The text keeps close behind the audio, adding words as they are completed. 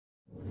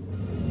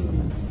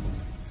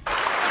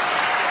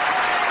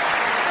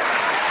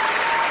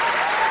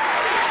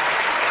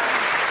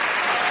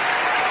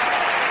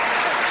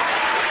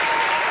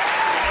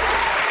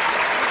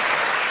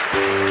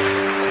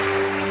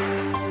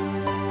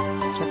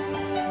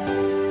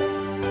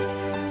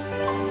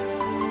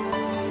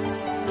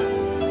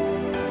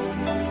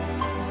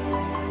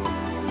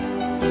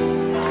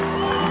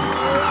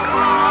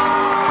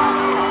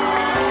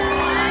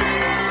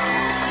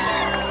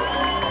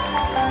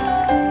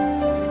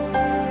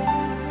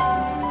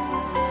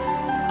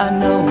I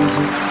know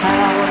just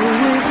how to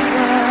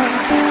whisper,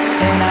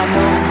 and I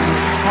know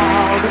just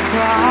how to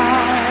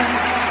cry.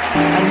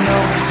 I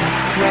know just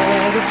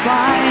where to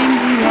find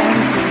the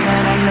answers,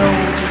 and I know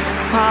just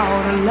how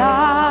to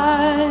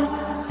lie.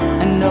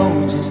 I know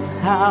just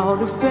how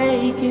to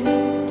fake it,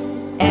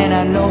 and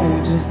I know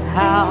just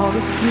how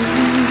to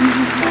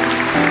scream.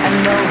 I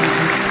know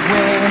just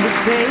when to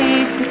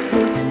face the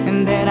truth, and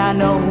then I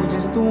know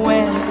just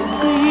when to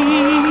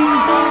breathe.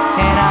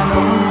 And I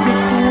know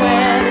just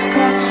where to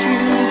touch you,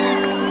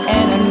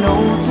 and I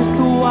know just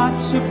what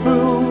to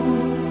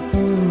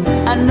prove.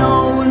 I know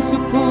when to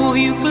pull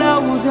you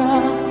closer,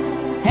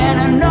 and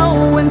I know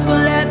when to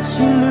let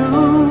you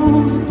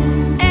loose.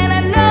 And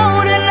I know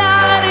the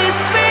night is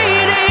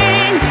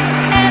fading,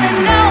 and I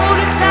know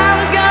the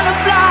time's gonna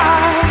fly.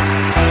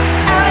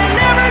 And I'm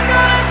never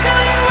gonna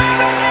tell you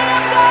everything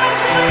I'm gonna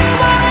tell you,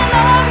 but I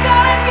know I'm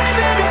gonna give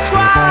it a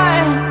try.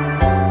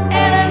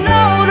 And I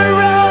know the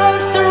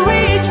roads to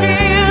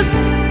riches,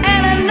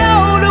 and I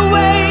know the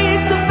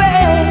ways to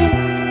fame.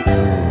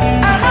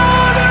 I know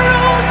the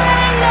rules,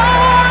 and I know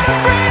how to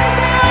break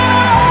them.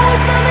 I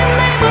always know the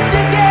name of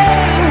the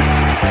game,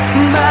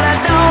 but I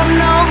don't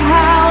know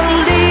how to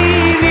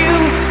leave you,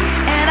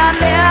 and I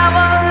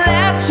never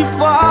let you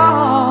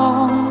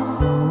fall.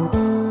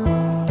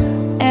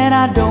 And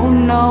I don't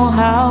know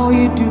how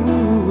you do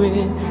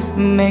it,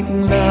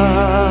 making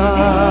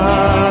love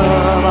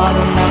out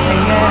of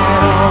nothing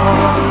at all.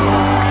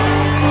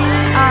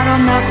 Out of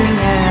nothing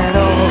at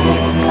all.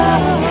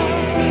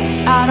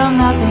 Out of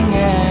nothing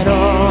at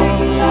all.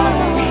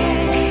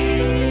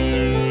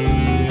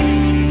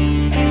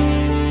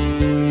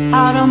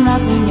 Out of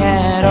nothing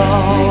at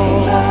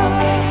all.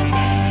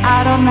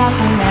 Out of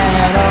nothing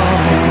at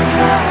all.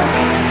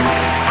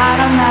 Out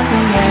of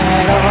nothing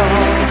at all.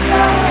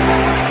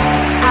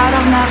 Out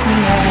of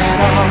nothing at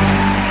all.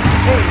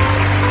 Hey.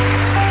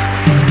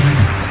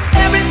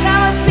 Every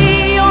time I see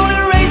only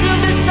rays of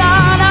the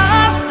sun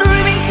are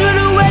streaming through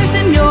the waves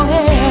in your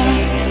hair,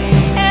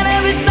 and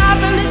every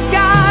star's in the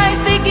sky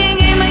sticking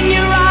in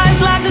your eyes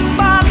like a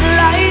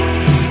spotlight.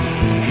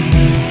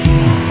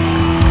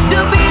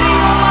 The beating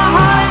of my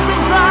heart is a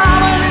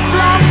drum, and it's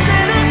lost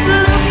and it's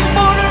looking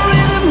for the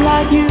rhythm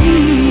like you.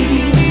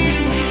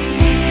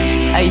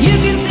 You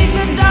can take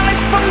the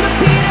darkness from the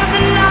pit of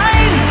the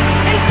night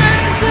and turn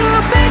it to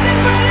a beacon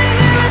burning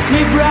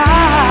endlessly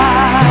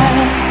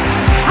bright.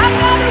 I'm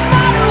gonna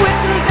follow it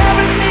 'cause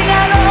everything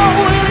I know,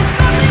 and it's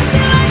nothing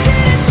till I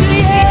get it to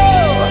you.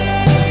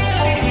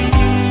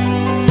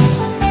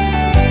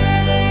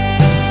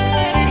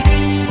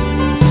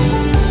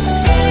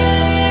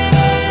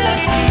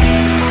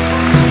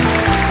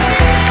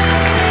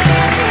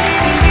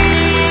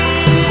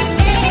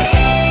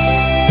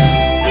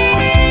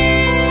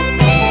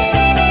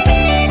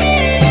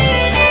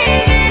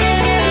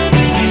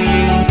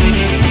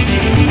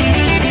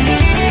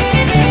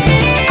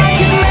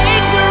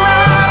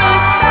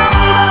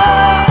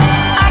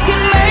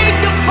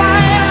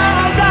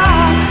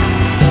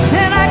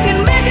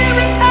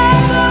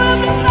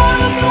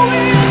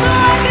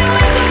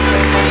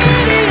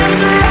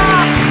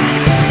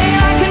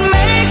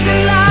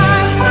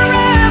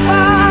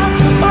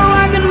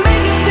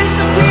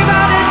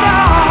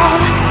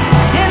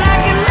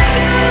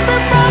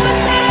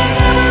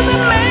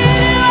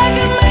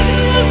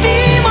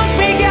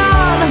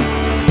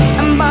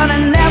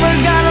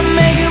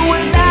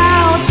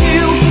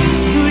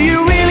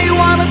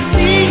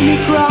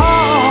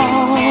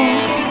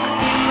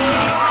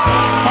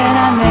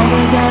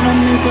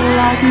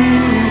 Like you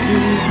do,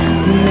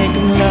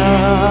 making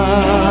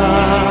love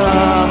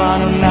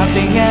out of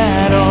nothing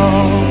at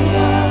all.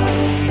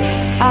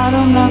 Out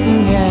of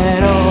nothing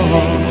at all.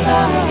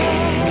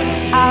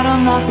 Out of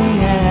nothing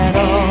at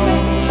all.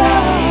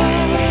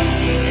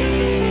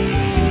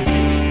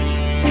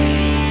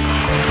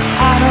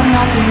 Out of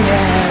nothing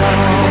at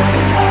all.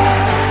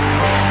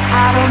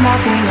 Out of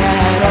nothing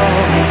at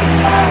all.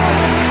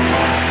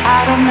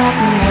 Out of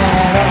nothing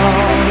at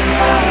all.